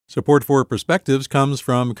Support for Perspectives comes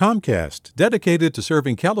from Comcast, dedicated to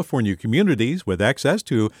serving California communities with access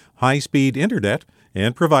to high-speed internet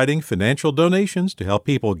and providing financial donations to help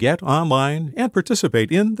people get online and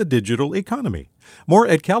participate in the digital economy. More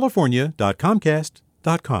at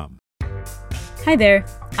california.comcast.com. Hi there,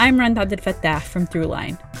 I'm Randa Abdel-Fattah from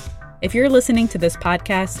Throughline. If you're listening to this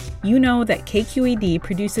podcast, you know that KQED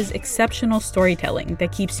produces exceptional storytelling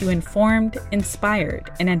that keeps you informed,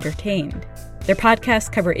 inspired, and entertained. Their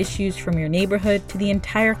podcasts cover issues from your neighborhood to the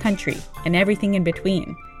entire country and everything in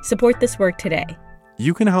between. Support this work today.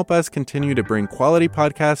 You can help us continue to bring quality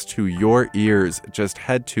podcasts to your ears. Just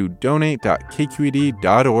head to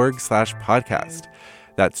donate.kqed.org/podcast.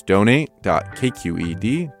 That's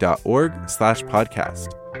donate.kqed.org/podcast.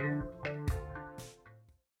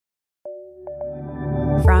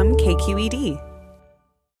 From KQED.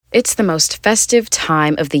 It's the most festive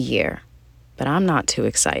time of the year, but I'm not too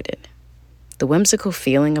excited. The whimsical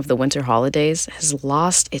feeling of the winter holidays has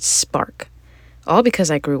lost its spark, all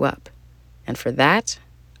because I grew up. And for that,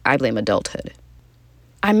 I blame adulthood.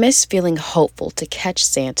 I miss feeling hopeful to catch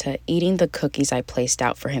Santa eating the cookies I placed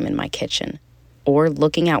out for him in my kitchen, or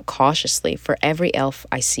looking out cautiously for every elf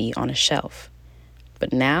I see on a shelf.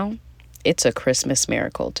 But now, it's a Christmas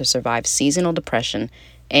miracle to survive seasonal depression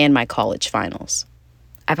and my college finals.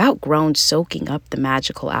 I've outgrown soaking up the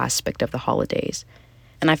magical aspect of the holidays,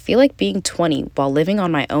 and I feel like being 20 while living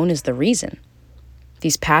on my own is the reason.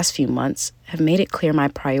 These past few months have made it clear my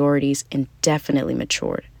priorities indefinitely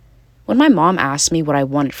matured. When my mom asked me what I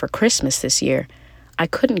wanted for Christmas this year, I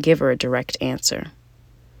couldn't give her a direct answer.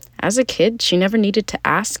 As a kid, she never needed to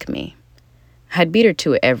ask me. I'd beat her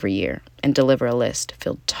to it every year and deliver a list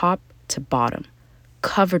filled top to bottom,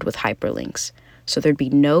 covered with hyperlinks, so there'd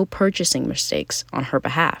be no purchasing mistakes on her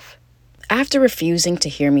behalf. After refusing to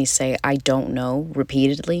hear me say I don't know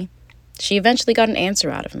repeatedly, she eventually got an answer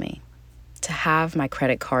out of me: to have my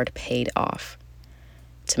credit card paid off.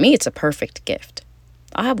 To me, it's a perfect gift.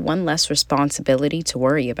 I'll have one less responsibility to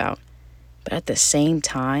worry about, but at the same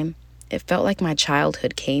time, it felt like my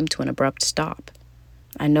childhood came to an abrupt stop.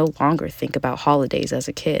 I no longer think about holidays as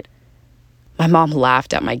a kid. My mom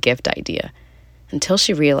laughed at my gift idea until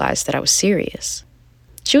she realized that I was serious.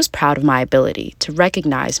 She was proud of my ability to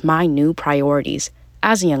recognize my new priorities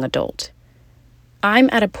as a young adult.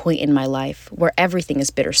 I'm at a point in my life where everything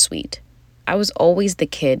is bittersweet. I was always the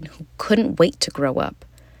kid who couldn't wait to grow up,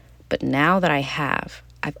 but now that I've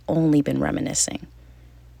only been reminiscing.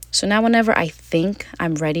 So now whenever I think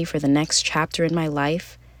I'm ready for the next chapter in my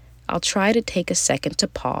life, I'll try to take a second to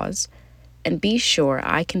pause and be sure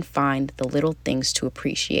I can find the little things to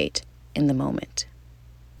appreciate in the moment.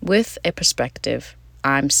 With a perspective,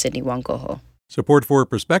 I'm Sydney Wanguhu. Support for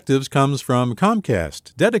Perspectives comes from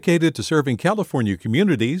Comcast, dedicated to serving California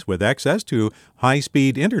communities with access to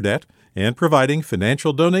high-speed internet and providing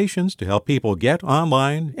financial donations to help people get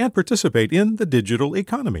online and participate in the digital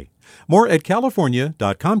economy. More at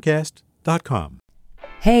california.comcast.com.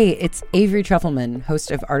 Hey, it's Avery Trufelman, host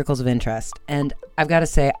of Articles of Interest, and I've got to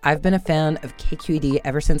say, I've been a fan of KQED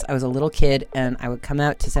ever since I was a little kid, and I would come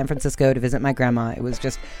out to San Francisco to visit my grandma. It was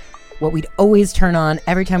just what we'd always turn on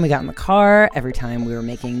every time we got in the car, every time we were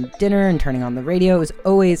making dinner and turning on the radio. It was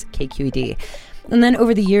always KQED. And then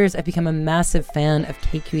over the years, I've become a massive fan of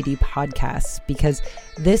KQED podcasts because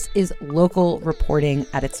this is local reporting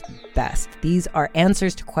at its best. These are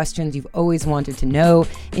answers to questions you've always wanted to know,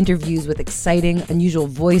 interviews with exciting, unusual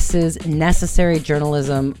voices, necessary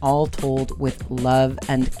journalism, all told with love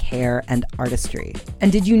and care and artistry.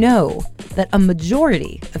 And did you know that a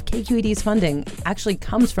majority of KQED's funding actually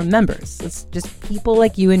comes from members? It's just people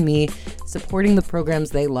like you and me supporting the programs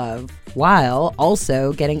they love, while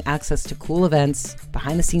also getting access to cool events,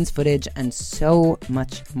 behind-the-scenes footage, and so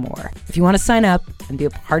much more. If you want to sign up and be a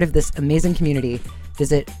part of this amazing community,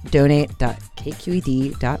 visit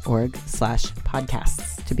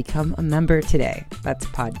donate.kqed.org/podcasts to become a member today. That's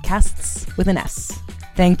podcasts with an S.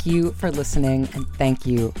 Thank you for listening, and thank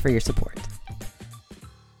you for your support.